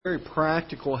Very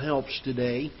practical helps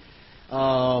today.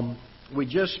 We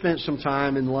just spent some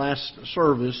time in the last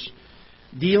service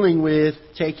dealing with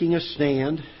taking a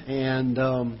stand and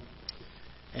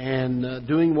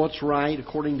doing what's right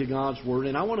according to God's Word.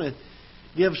 And I want to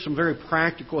give some very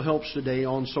practical helps today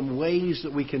on some ways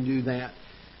that we can do that.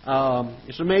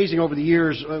 It's amazing over the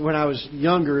years when I was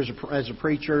younger as a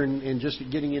preacher and just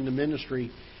getting into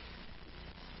ministry,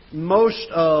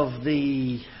 most of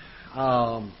the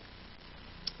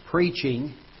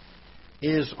preaching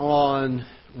is on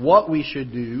what we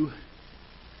should do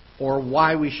or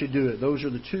why we should do it. Those are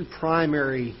the two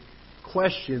primary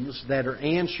questions that are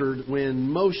answered when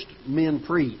most men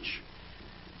preach.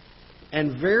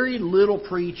 And very little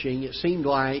preaching, it seemed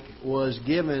like, was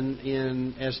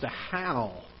given as to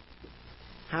how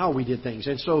we did things.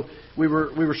 And so we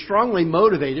were strongly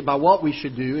motivated by what we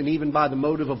should do and even by the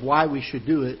motive of why we should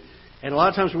do it. And a lot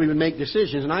of times we would make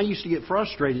decisions, and I used to get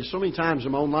frustrated so many times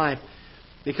in my own life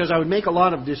because I would make a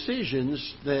lot of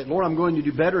decisions that, Lord, I'm going to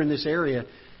do better in this area,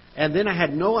 and then I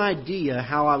had no idea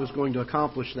how I was going to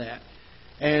accomplish that.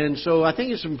 And so I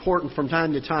think it's important from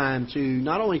time to time to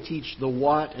not only teach the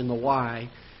what and the why,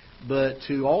 but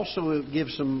to also give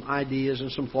some ideas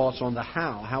and some thoughts on the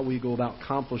how we go about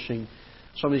accomplishing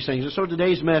some of these things. And so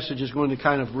today's message is going to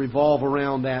kind of revolve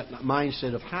around that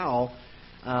mindset of how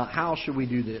should we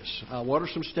do this? What are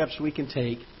some steps we can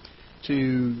take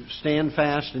to stand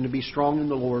fast and to be strong in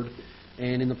the Lord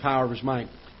and in the power of His might?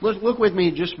 Look with me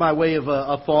just by way of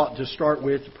a thought to start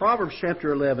with. Proverbs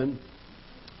chapter 11.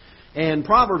 And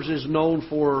Proverbs is known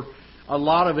for a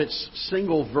lot of its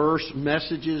single verse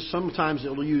messages. Sometimes it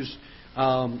will use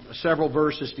several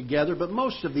verses together, but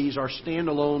most of these are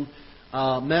standalone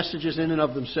messages in and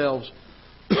of themselves.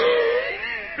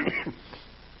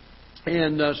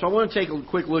 And so I want to take a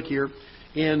quick look here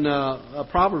in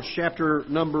Proverbs chapter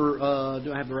number,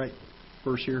 do I have the right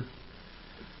verse here?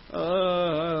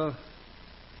 I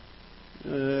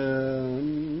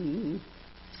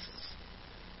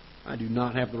do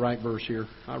not have the right verse here.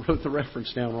 I wrote the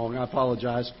reference down wrong. I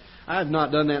apologize. I have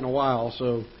not done that in a while,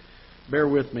 so bear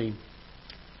with me.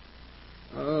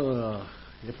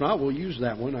 If not, we'll use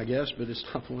that one, I guess, but it's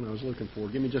not the one I was looking for.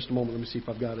 Give me just a moment. Let me see if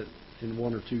I've got it in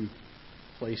one or two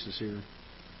places here.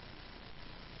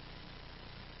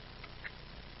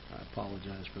 I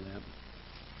apologize for that.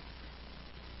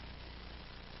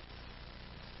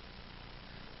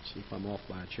 Let's see if I'm off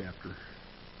by a chapter.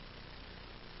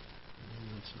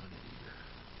 That's not it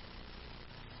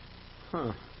either.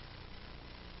 Huh.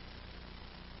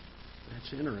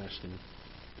 That's interesting.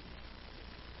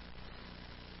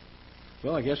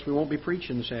 Well, I guess we won't be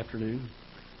preaching this afternoon.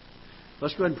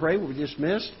 Let's go ahead and pray. We'll be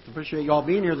dismissed. Appreciate you all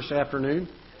being here this afternoon.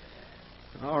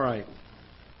 All right.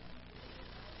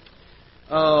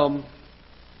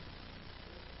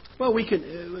 Well, we can.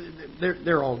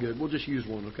 They're all good. We'll just use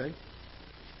one, okay?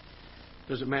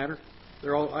 Does it matter?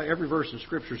 They're all. Every verse in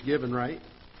Scripture is given, right?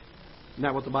 Isn't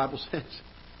that what the Bible says?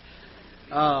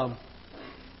 All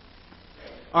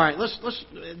right.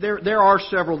 There are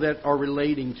several that are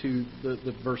relating to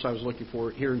the verse I was looking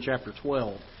for here in chapter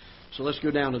 12. So let's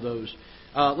go down to those.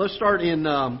 Let's start in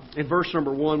verse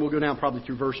number 1. We'll go down probably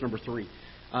through verse number 3.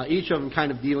 Each of them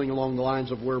kind of dealing along the lines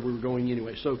of where we were going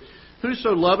anyway. So,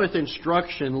 whoso loveth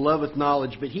instruction loveth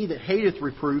knowledge, but he that hateth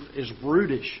reproof is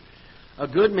brutish. A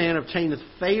good man obtaineth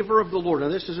favor of the Lord. Now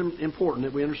this is important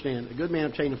that we understand. A good man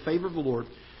obtaineth favor of the Lord,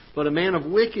 but a man of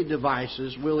wicked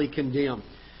devices will he condemn.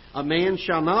 A man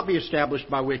shall not be established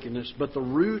by wickedness, but the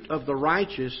root of the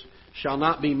righteous shall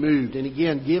not be moved. And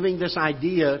again, giving this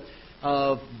idea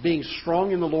of being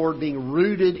strong in the Lord, being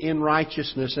rooted in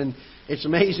righteousness. And it's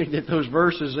amazing that those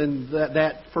verses in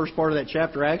that first part of that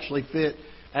chapter actually fit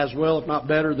as well, if not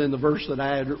better, than the verse that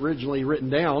I had originally written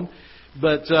down.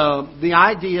 But the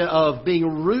idea of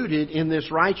being rooted in this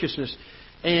righteousness.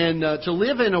 And to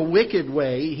live in a wicked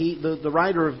way, the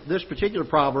writer of this particular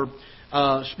proverb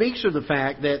speaks of the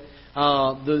fact that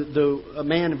a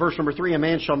man, in verse number 3, a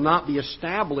man shall not be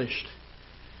established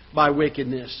by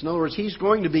wickedness. In other words, he's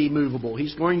going to be movable.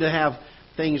 He's going to have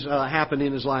things happen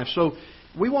in his life. So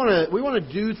we want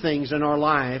to do things in our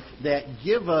life that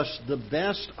give us the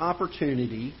best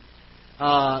opportunity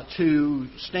to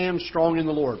stand strong in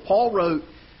the Lord. Paul wrote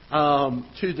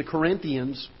to the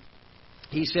Corinthians,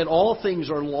 he said, all things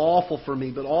are lawful for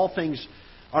me, but all things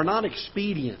are not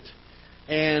expedient.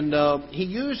 And he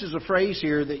uses a phrase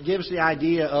here that gives the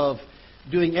idea of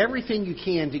doing everything you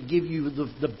can to give you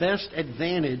the best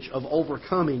advantage of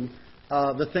overcoming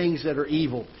the things that are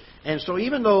evil. And so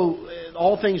even though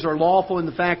all things are lawful in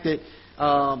the fact that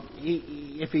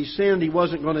if he sinned, he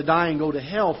wasn't going to die and go to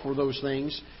hell for those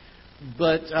things,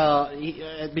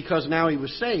 because now he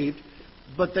was saved.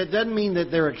 But that doesn't mean that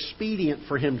they're expedient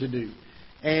for him to do.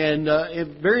 And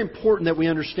it's very important that we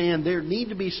understand there need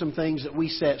to be some things that we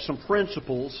set, some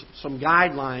principles, some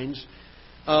guidelines,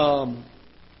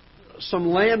 some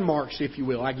landmarks, if you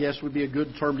will, I guess would be a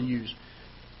good term to use,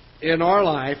 in our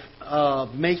life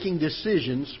of making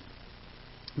decisions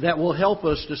that will help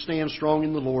us to stand strong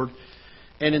in the Lord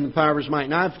and in the power of His might.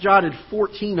 Now, I've jotted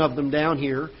 14 of them down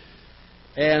here,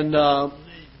 and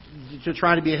to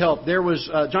try to be a help. There was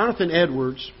Jonathan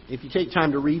Edwards, if you take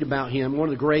time to read about him, one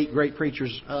of the great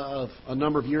preachers of a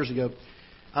number of years ago,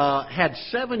 had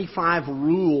 75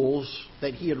 rules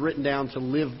that he had written down to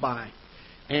live by.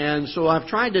 And so I've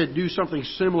tried to do something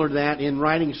similar to that in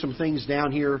writing some things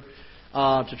down here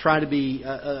to try to be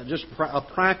just a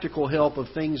practical help of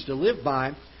things to live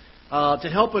by, to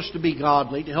help us to be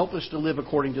godly, to help us to live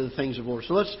according to the things of the Lord.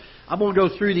 So I'm going to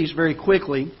go through these very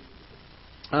quickly.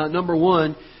 Number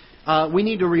one, we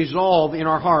need to resolve in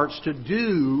our hearts to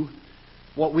do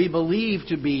what we believe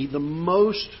to be the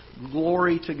most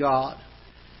glory to God.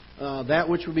 That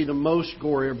which would be the most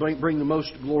glory, or bring the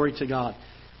most glory to God.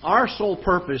 Our sole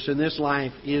purpose in this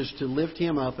life is to lift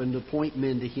Him up and to point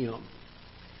men to Him.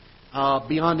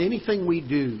 Beyond anything we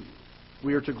do,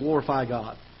 we are to glorify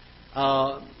God.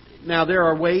 Now, there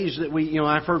are ways that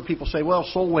I've heard people say, well,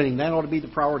 soul winning, that ought to be the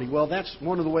priority. Well, that's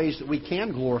one of the ways that we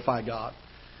can glorify God.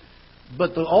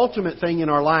 But the ultimate thing in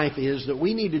our life is that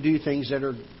we need to do things that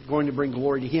are going to bring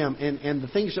glory to Him, and the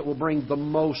things that will bring the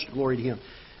most glory to Him.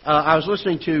 I was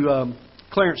listening to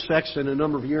Clarence Sexton a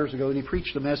number of years ago, and he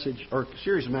preached a message, or a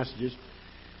series of messages,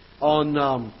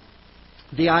 on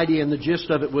the idea, and the gist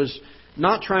of it was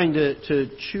not trying to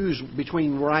choose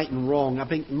between right and wrong. I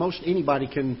think most anybody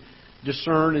can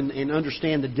discern and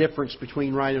understand the difference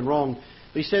between right and wrong.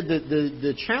 But he said that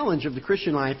the challenge of the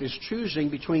Christian life is choosing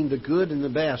between the good and the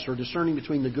best, or discerning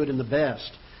between the good and the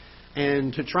best,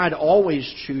 and to try to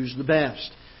always choose the best.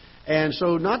 And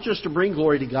so not just to bring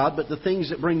glory to God, but the things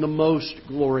that bring the most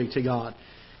glory to God.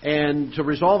 And to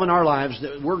resolve in our lives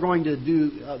that we're going to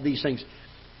do these things.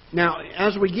 Now,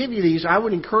 as we give you these, I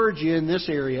would encourage you in this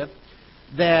area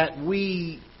that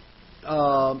we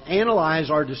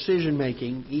analyze our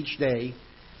decision-making each day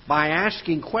by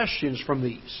asking questions from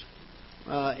these.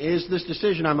 Is this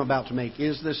decision I'm about to make,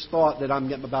 is this thought that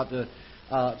I'm about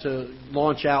to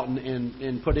launch out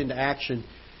and put into action,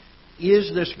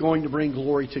 is this going to bring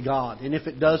glory to God? And if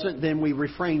it doesn't, then we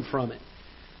refrain from it.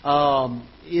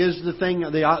 Is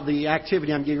the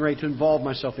activity I'm getting ready to involve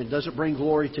myself in, does it bring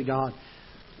glory to God?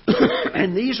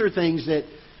 And these are things that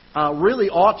really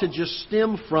ought to just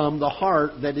stem from the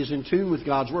heart that is in tune with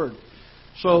God's Word.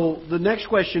 So the next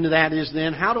question to that is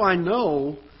then, how do I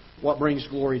know what brings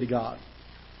glory to God?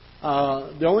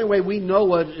 The only way we know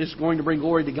what is going to bring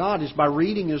glory to God is by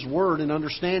reading His Word and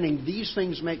understanding these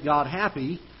things make God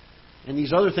happy and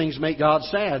these other things make God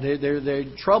sad. They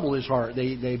trouble His heart.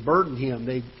 They burden Him.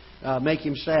 They make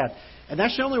Him sad. And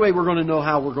that's the only way we're going to know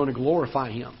how we're going to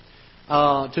glorify Him.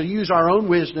 To use our own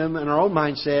wisdom and our own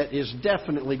mindset is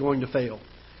definitely going to fail.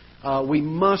 We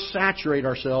must saturate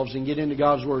ourselves and get into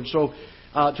God's Word. So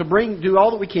do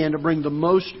all that we can to bring the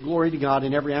most glory to God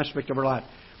in every aspect of our life.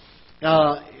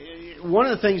 One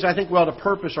of the things I think we ought to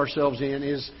purpose ourselves in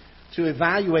is to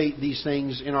evaluate these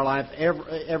things in our life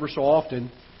ever so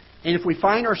often. And if we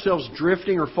find ourselves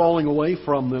drifting or falling away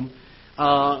from them,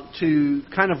 to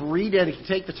kind of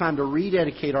take the time to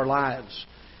rededicate our lives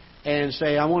and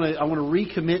say, I want to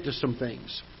recommit to some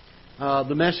things.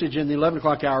 The message in the 11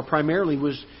 o'clock hour primarily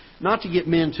was not to get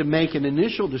men to make an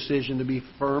initial decision to be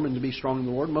firm and to be strong in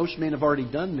the Lord. Most men have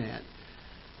already done that.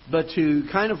 But to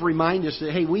kind of remind us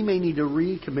that, hey, we may need to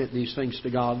recommit these things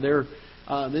to God.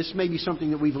 This may be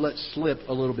something that we've let slip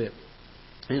a little bit.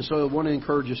 And so I want to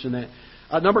encourage us in that.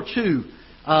 Number two,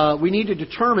 we need to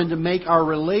determine to make our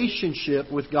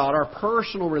relationship with God, our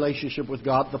personal relationship with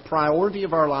God, the priority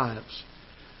of our lives.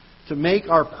 To make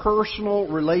our personal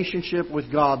relationship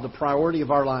with God the priority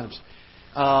of our lives.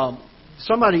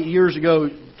 Somebody years ago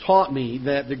taught me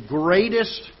that the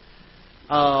greatest,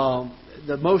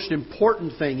 the most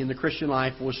important thing in the Christian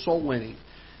life was soul winning.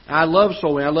 I love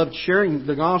soul winning. I love sharing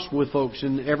the gospel with folks,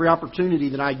 and every opportunity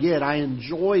that I get, I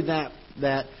enjoy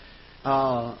that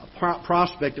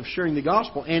prospect of sharing the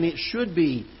gospel. And it should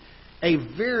be a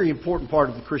very important part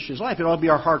of the Christian's life. It ought to be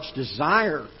our heart's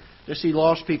desire to see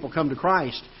lost people come to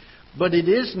Christ. But it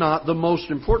is not the most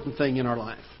important thing in our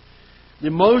life. The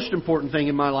most important thing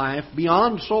in my life,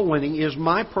 beyond soul winning, is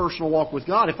my personal walk with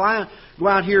God. If I go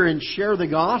out here and share the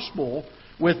gospel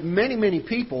with many, many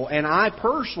people, and I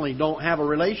personally don't have a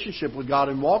relationship with God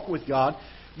and walk with God,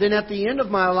 then at the end of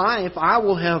my life, I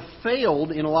will have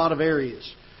failed in a lot of areas.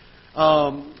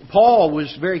 Paul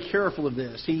was very careful of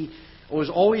this. He was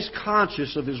always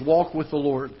conscious of his walk with the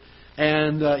Lord.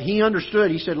 And he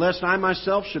understood. He said, lest I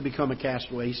myself should become a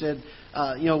castaway. He said,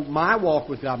 my walk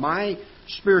with God, my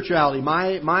spirituality,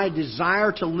 my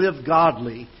desire to live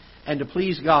godly and to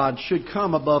please God should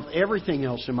come above everything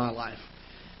else in my life.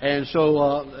 And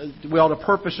so we ought to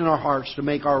purpose in our hearts to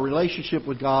make our relationship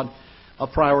with God a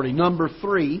priority. Number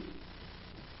 3,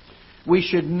 we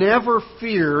should never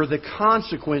fear the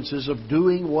consequences of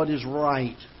doing what is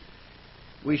right.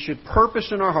 We should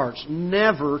purpose in our hearts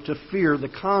never to fear the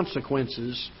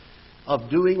consequences of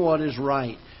doing what is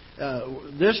right.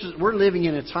 We're living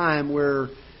in a time where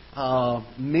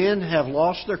men have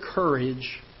lost their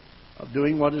courage of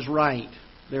doing what is right.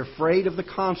 They're afraid of the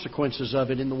consequences of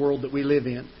it in the world that we live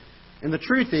in. And the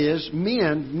truth is,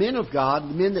 men of God,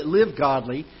 men that live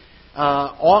godly,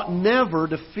 ought never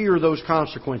to fear those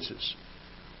consequences.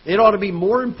 It ought to be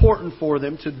more important for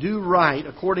them to do right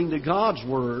according to God's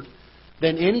Word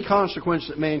than any consequence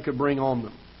that man could bring on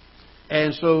them.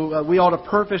 And so we ought to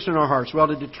purpose in our hearts. We ought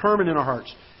to determine in our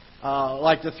hearts.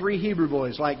 Like the 3 Hebrew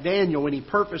boys, like Daniel, when he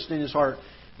purposed in his heart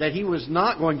that he was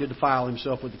not going to defile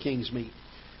himself with the king's meat.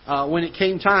 When it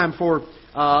came time for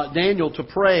Daniel to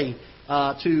pray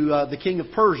to the king of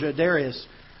Persia, Darius,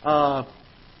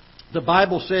 the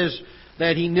Bible says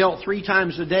that he knelt 3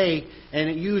 times a day, and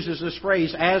it uses this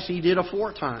phrase, as he did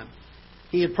aforetime.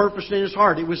 He had purposed in his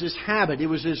heart. It was his habit. It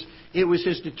was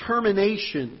his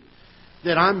determination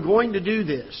that I'm going to do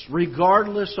this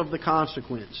regardless of the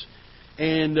consequence.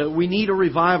 And we need a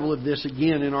revival of this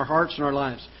again in our hearts and our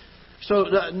lives. So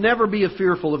never be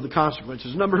fearful of the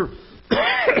consequences. Number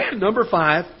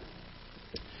 5,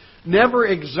 never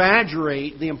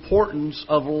exaggerate the importance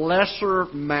of lesser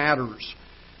matters.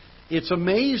 It's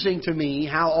amazing to me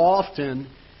how often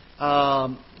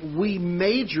we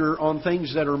major on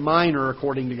things that are minor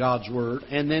according to God's Word,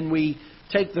 and then we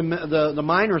take the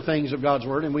minor things of God's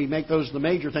Word and we make those the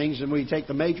major things, and we take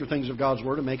the major things of God's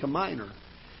Word and make them minor.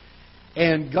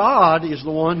 And God is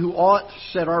the one who ought to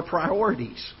set our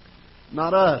priorities,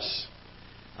 not us.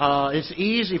 It's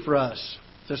easy for us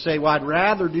to say, well, I'd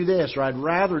rather do this or I'd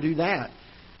rather do that.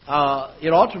 It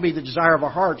ought to be the desire of our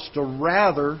hearts to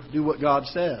rather do what God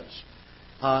says.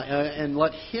 And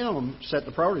let Him set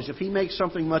the priorities. If He makes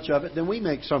something much of it, then we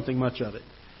make something much of it.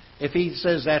 If He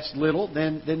says that's little,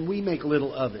 then we make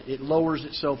little of it. It lowers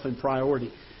itself in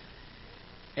priority.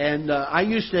 And I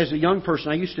used to, as a young person,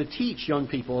 I used to teach young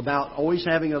people about always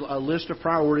having a list of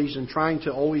priorities and trying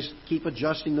to always keep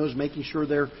adjusting those, making sure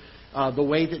they're the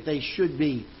way that they should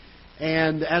be.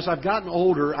 And as I've gotten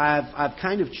older, I've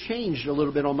kind of changed a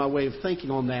little bit on my way of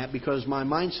thinking on that, because my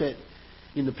mindset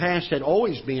in the past had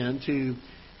always been to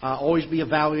always be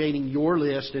evaluating your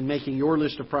list and making your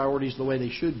list of priorities the way they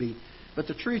should be. But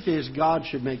the truth is, God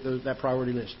should make that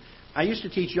priority list. I used to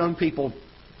teach young people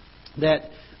that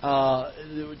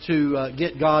to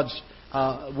get God's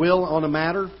will on a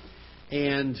matter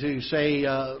and to say,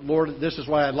 Lord, this is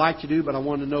what I'd like to do, but I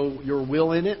want to know your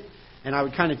will in it. And I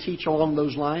would kind of teach along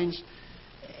those lines.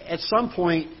 At some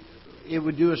point, it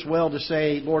would do us well to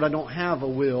say, Lord, I don't have a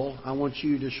will. I want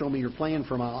you to show me your plan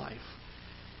for my life.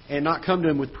 And not come to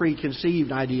Him with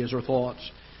preconceived ideas or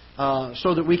thoughts,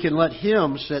 so that we can let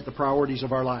Him set the priorities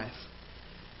of our life.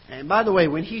 And by the way,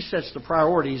 when He sets the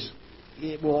priorities,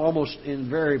 it will almost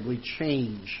invariably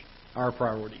change our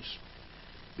priorities,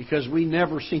 because we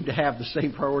never seem to have the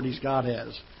same priorities God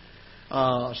has.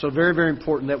 So very, very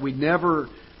important that we never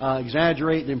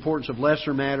exaggerate the importance of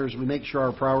lesser matters. We make sure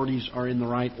our priorities are in the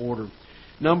right order.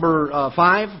 Number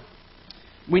 5,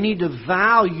 we need to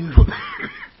value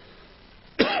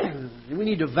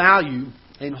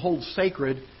and hold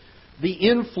sacred the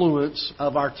influence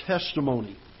of our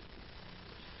testimony.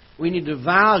 We need to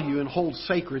value and hold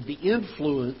sacred the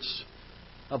influence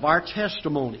of our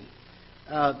testimony.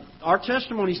 Our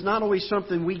testimony is not always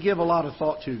something we give a lot of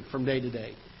thought to from day to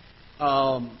day.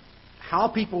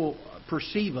 How people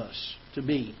perceive us to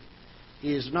be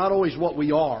is not always what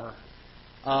we are,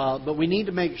 but we need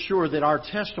to make sure that our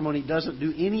testimony doesn't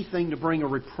do anything to bring a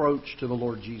reproach to the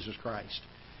Lord Jesus Christ.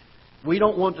 We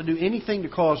don't want to do anything to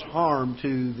cause harm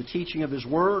to the teaching of His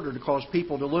Word, or to cause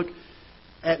people to look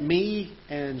at me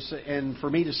and for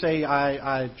me to say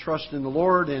I trust in the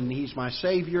Lord and He's my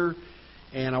Savior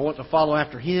and I want to follow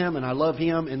after Him and I love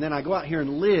Him, and then I go out here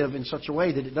and live in such a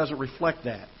way that it doesn't reflect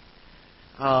that.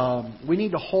 We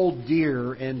need to hold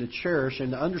dear and to cherish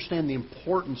and to understand the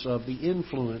importance of the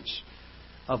influence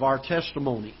of our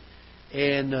testimony.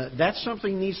 And that's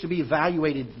something that needs to be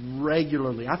evaluated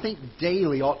regularly. I think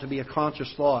daily ought to be a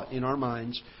conscious thought in our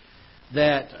minds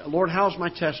that, Lord, how's my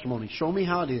testimony? Show me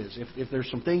how it is. If there's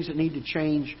some things that need to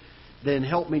change, then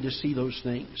help me to see those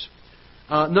things.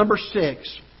 Number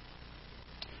 6,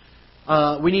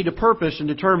 we need to purpose and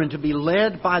determine to be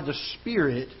led by the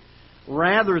Spirit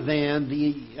rather than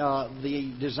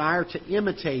the desire to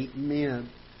imitate men.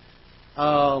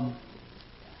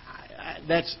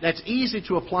 That's easy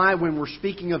to apply when we're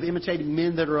speaking of imitating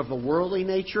men that are of a worldly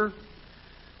nature.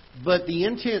 But the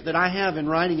intent that I have in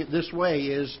writing it this way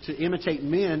is to imitate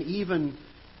men,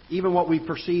 even what we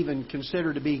perceive and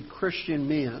consider to be Christian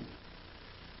men.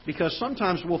 Because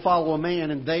sometimes we'll follow a man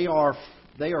and they are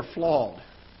flawed.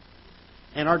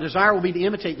 And our desire will be to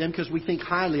imitate them because we think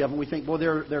highly of them. We think, well,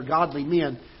 they're godly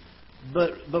men.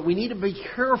 But we need to be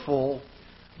careful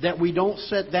that we don't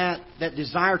set that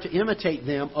desire to imitate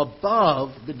them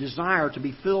above the desire to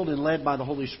be filled and led by the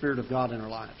Holy Spirit of God in our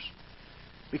lives.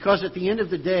 Because at the end of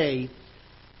the day,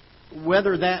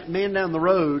 whether that man down the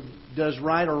road does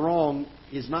right or wrong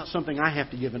is not something I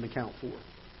have to give an account for.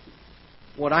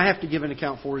 What I have to give an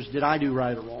account for is, did I do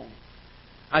right or wrong?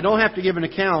 I don't have to give an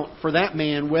account for that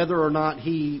man whether or not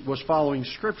he was following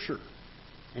Scripture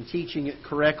and teaching it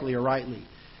correctly or rightly.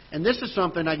 And this is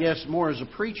something, I guess, more as a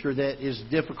preacher that is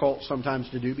difficult sometimes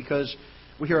to do, because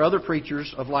we hear other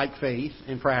preachers of like faith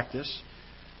and practice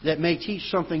that may teach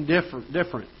something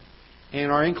different. And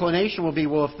our inclination will be,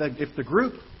 well, if the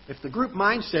group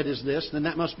mindset is this, then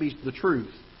that must be the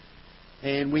truth.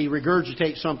 And we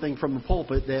regurgitate something from the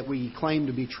pulpit that we claim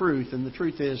to be truth. And the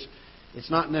truth is,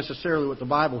 it's not necessarily what the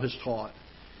Bible has taught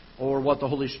or what the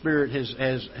Holy Spirit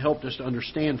has helped us to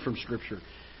understand from Scripture.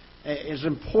 It's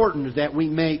important that we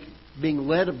make being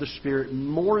led of the Spirit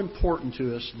more important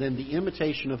to us than the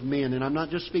imitation of men. And I'm not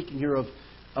just speaking here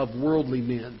of worldly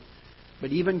men,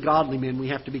 but even godly men. We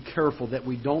have to be careful that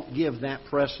we don't give that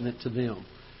precedent to them,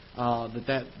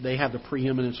 that they have the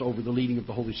preeminence over the leading of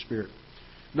the Holy Spirit.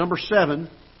 Number 7,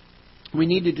 we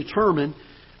need to determine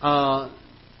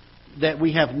that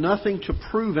we have nothing to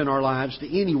prove in our lives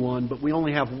to anyone, but we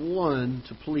only have one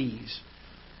to please.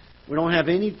 We don't have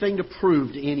anything to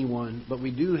prove to anyone, but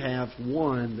we do have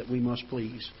one that we must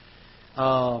please.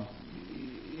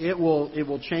 It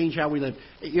will change how we live.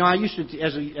 You know, I used to,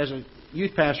 as a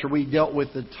youth pastor, we dealt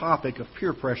with the topic of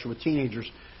peer pressure with teenagers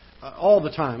all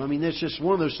the time. I mean, it's just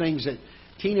one of those things that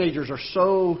teenagers are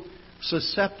so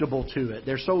susceptible to it.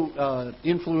 They're so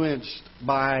influenced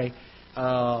by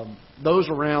those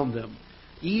around them,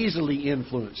 easily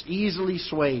influenced, easily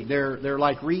swayed. They're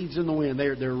like reeds in the wind.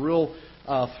 They're real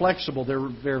flexible.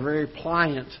 They're very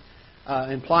pliant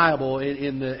and pliable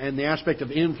in the aspect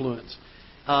of influence.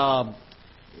 And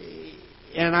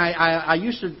I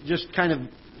used to just kind of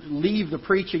leave the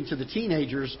preaching to the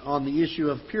teenagers on the issue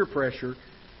of peer pressure.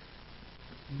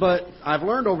 But I've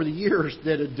learned over the years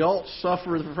that adults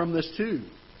suffer from this too.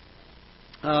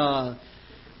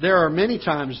 There are many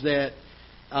times that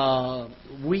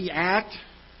we act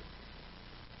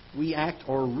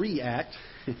or react.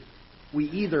 We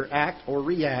either act or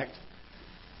react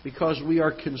because we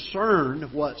are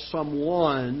concerned what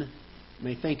someone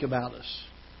may think about us.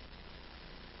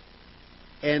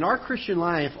 And our Christian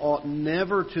life ought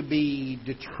never to be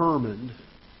determined.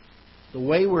 The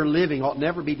way we're living ought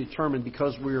never be determined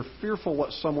because we're fearful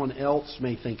what someone else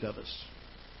may think of us.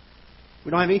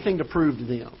 We don't have anything to prove to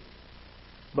them.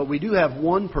 But we do have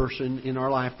one person in our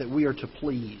life that we are to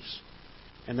please.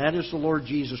 And that is the Lord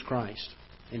Jesus Christ.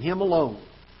 And Him alone.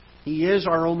 He is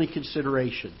our only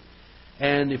consideration.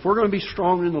 And if we're going to be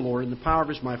strong in the Lord, in the power of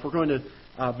His might, if we're going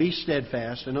to be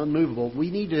steadfast and unmovable,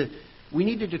 we need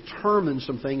to determine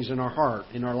some things in our heart,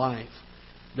 in our life,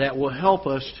 that will help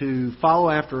us to follow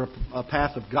after a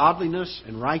path of godliness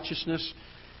and righteousness.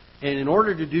 And in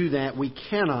order to do that, we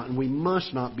cannot and we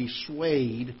must not be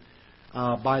swayed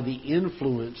by the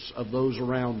influence of those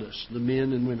around us, the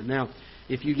men and women. Now,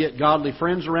 if you get godly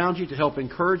friends around you to help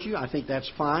encourage you, I think that's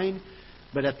fine.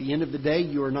 But at the end of the day,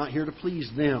 you are not here to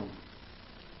please them.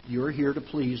 You are here to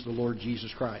please the Lord Jesus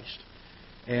Christ.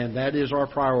 And that is our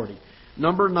priority.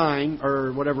 Number 9,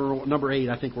 or whatever, number 8,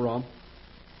 I think we're on.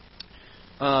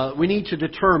 We need to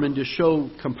determine to show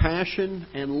compassion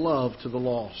and love to the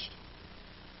lost.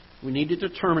 We need to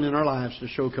determine in our lives to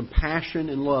show compassion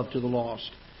and love to the lost.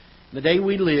 In the day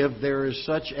we live, there is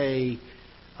such a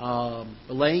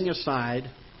laying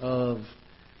aside of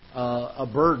a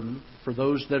burden for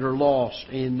those that are lost.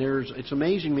 And it's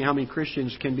amazing to me how many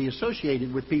Christians can be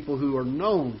associated with people who are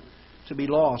known to be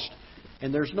lost.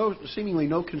 And there's seemingly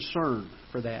no concern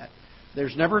for that.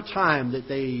 There's never a time that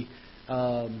they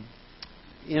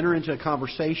enter into a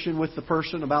conversation with the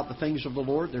person about the things of the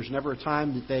Lord. There's never a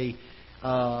time that they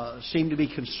seem to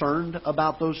be concerned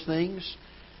about those things.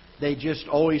 They just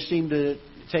always seem to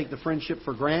take the friendship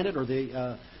for granted, or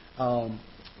the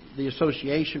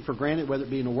association for granted, whether it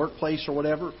be in a workplace or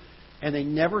whatever. And they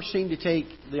never seem to take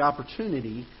the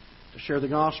opportunity to share the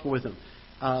gospel with them.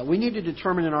 We need to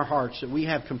determine in our hearts that we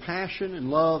have compassion and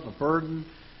love, a burden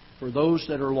for those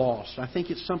that are lost. I think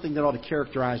it's something that ought to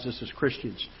characterize us as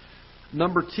Christians.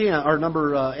 Number 10, or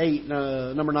number 8,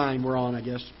 number 9 we're on, I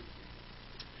guess.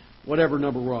 Whatever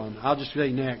number we're on. I'll just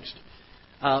say next.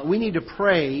 We need to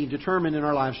pray, determine in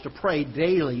our lives to pray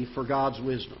daily for God's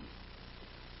wisdom.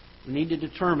 We need to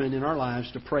determine in our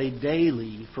lives to pray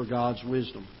daily for God's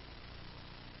wisdom.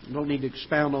 We don't need to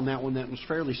expound on that one. That was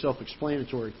fairly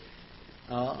self-explanatory.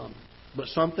 But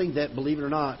something that, believe it or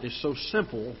not, is so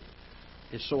simple,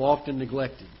 is so often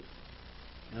neglected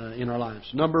in our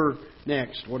lives.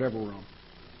 Next, whatever we're on.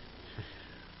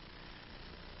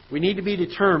 We need to be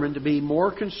determined to be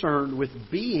more concerned with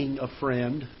being a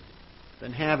friend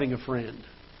than having a friend.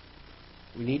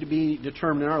 We need to be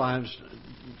determined in our lives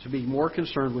to be more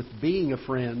concerned with being a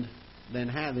friend than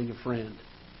having a friend.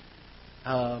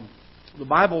 The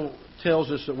Bible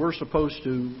tells us that we're supposed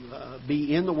to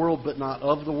be in the world but not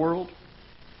of the world.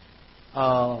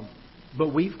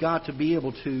 But we've got to be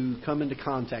able to come into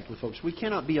contact with folks. We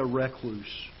cannot be a recluse.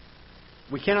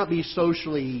 We cannot be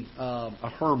socially a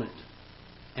hermit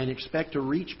and expect to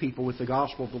reach people with the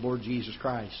gospel of the Lord Jesus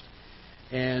Christ.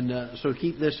 And so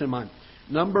keep this in mind.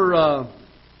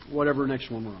 Whatever next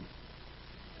one we're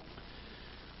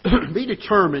on. Be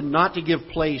determined not to give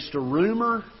place to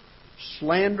rumor,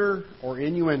 slander, or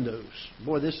innuendos.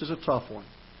 Boy, this is a tough one.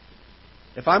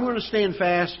 If I'm going to stand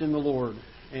fast in the Lord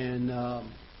and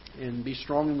be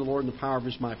strong in the Lord and the power of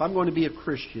His might, if I'm going to be a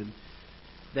Christian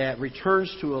that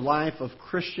returns to a life of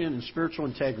Christian and spiritual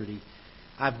integrity,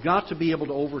 I've got to be able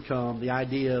to overcome the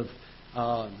idea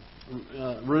of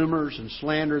rumors and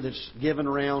slander that's given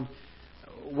around,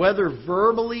 whether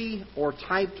verbally or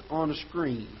typed on a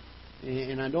screen.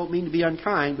 And I don't mean to be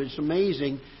unkind, but it's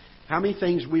amazing how many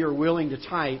things we are willing to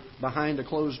type behind a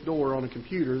closed door on a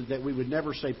computer that we would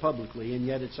never say publicly, and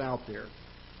yet it's out there.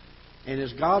 And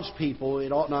as God's people,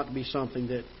 it ought not to be something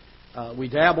that we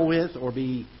dabble with or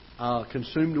be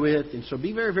consumed with. And so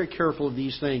be very, very careful of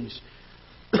these things.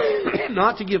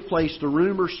 Not to give place to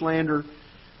rumor, slander,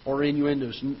 or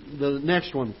innuendos. The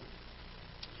next one.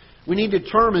 We need to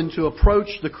determine to approach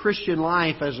the Christian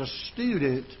life as a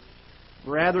student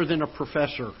rather than a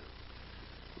professor.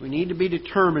 We need to be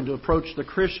determined to approach the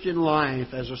Christian life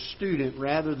as a student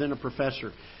rather than a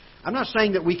professor. I'm not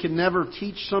saying that we can never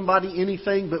teach somebody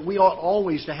anything, but we ought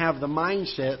always to have the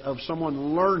mindset of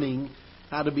someone learning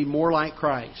how to be more like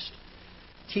Christ.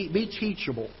 Be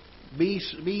teachable.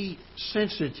 Be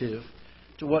sensitive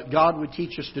to what God would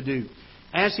teach us to do.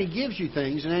 As He gives you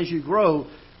things and as you grow,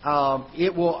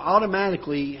 it will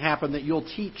automatically happen that you'll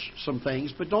teach some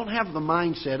things, but don't have the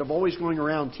mindset of always going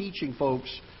around teaching folks,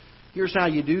 here's how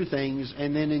you do things,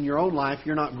 and then in your own life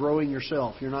you're not growing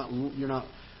yourself. You're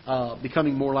not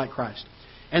becoming more like Christ.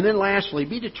 And then lastly,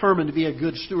 be determined to be a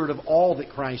good steward of all that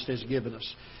Christ has given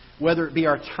us, whether it be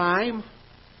our time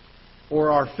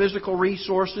or our physical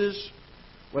resources,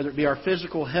 whether it be our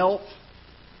physical health,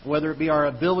 whether it be our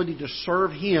ability to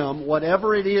serve Him,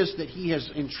 whatever it is that He has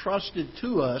entrusted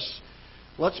to us,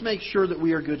 let's make sure that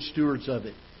we are good stewards of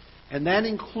it. And that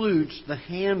includes the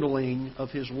handling of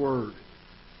His Word.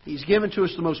 He's given to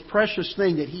us the most precious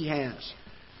thing that He has,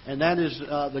 and that is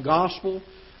the gospel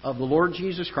of the Lord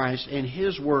Jesus Christ and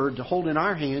His Word to hold in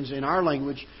our hands, in our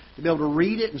language, to be able to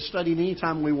read it and study it any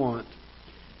time we want.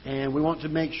 And we want to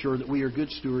make sure that we are good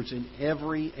stewards in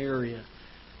every area.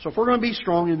 So if we're going to be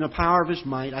strong in the power of His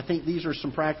might, I think these are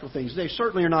some practical things. They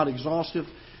certainly are not exhaustive.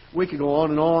 We could go on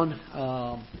and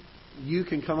on. You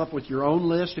can come up with your own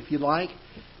list if you'd like,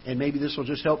 and maybe this will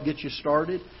just help get you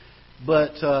started.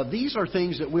 But these are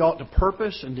things that we ought to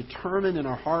purpose and determine in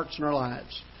our hearts and our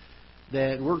lives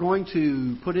that we're going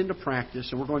to put into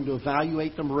practice, and we're going to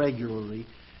evaluate them regularly.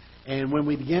 And when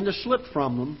we begin to slip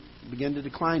from them, begin to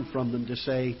decline from them, to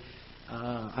say,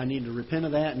 I need to repent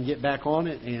of that and get back on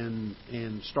it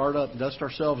and start up, dust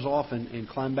ourselves off and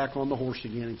climb back on the horse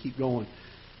again and keep going.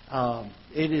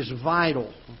 It is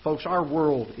vital. Folks, our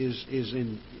world is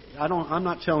in... I'm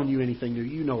not telling you anything new.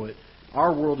 You know it.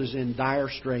 Our world is in dire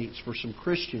straits for some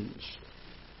Christians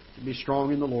to be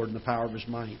strong in the Lord and the power of His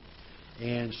might.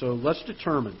 And so let's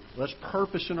determine, let's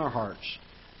purpose in our hearts.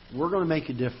 We're going to make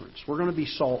a difference. We're going to be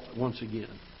salt once again.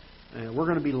 And we're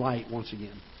going to be light once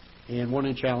again. And want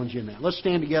to challenge you in that. Let's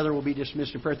stand together. We'll be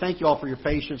dismissed in prayer. Thank you all for your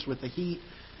patience with the heat.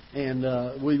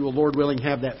 And we will, Lord willing,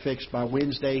 have that fixed by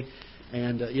Wednesday.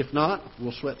 And if not,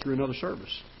 we'll sweat through another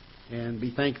service. And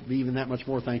be even that much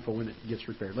more thankful when it gets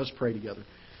repaired. Let's pray together.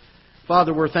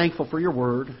 Father, we're thankful for your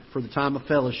word, for the time of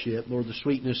fellowship. Lord, the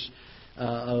sweetness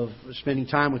of spending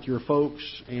time with your folks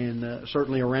and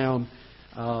certainly around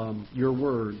your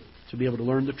word, to be able to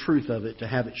learn the truth of it, to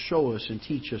have it show us and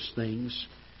teach us things.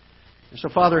 And so,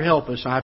 Father, help us. I